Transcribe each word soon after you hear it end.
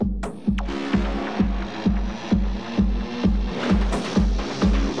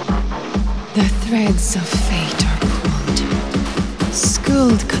threads of fate are pulled.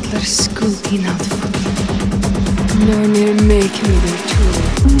 Skuld kallar skuld innan full. Learner make me their tool.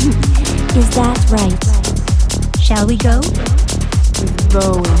 Is that right? Shall we go? With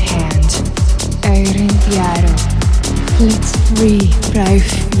bow in hand, Eirin Diaro flits free fra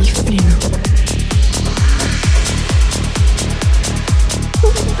Frino.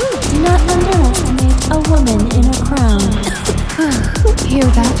 Do not underestimate a woman in a crown. Hear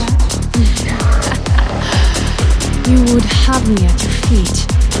that? You would have me at your feet.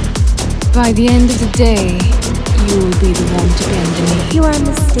 By the end of the day, you will be the one to bend the knee. You are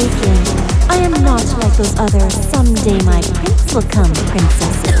mistaken. I am not like those other someday my prince will come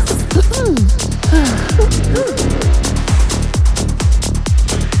princesses.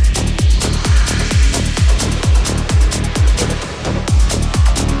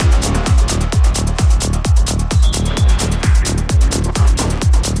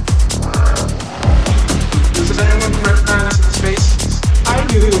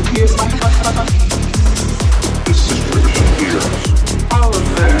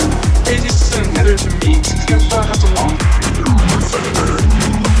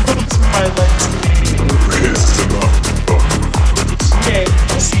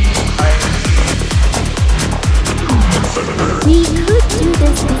 We could do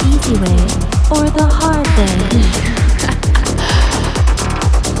this the easy way, or the hard way.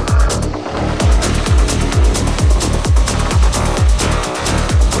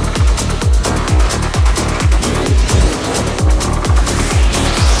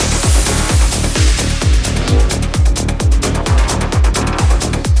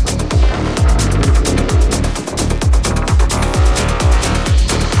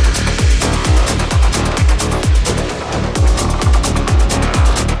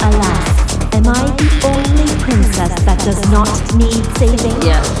 That does not need saving.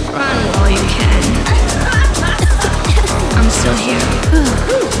 Yeah, run all you can. I'm still here.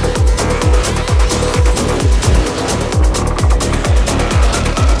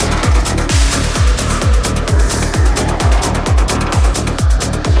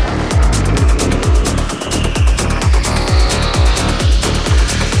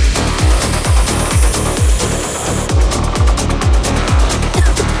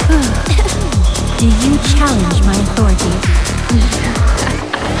 Do you challenge my authority?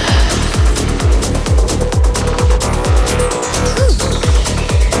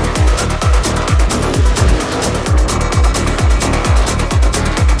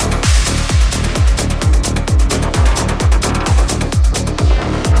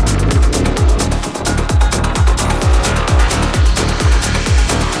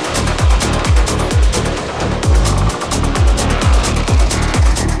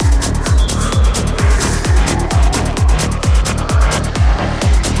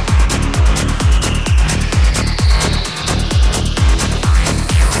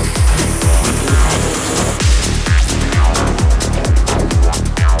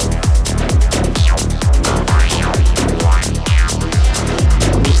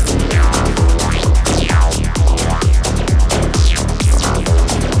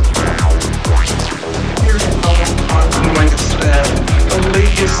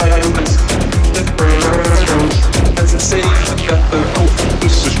 I open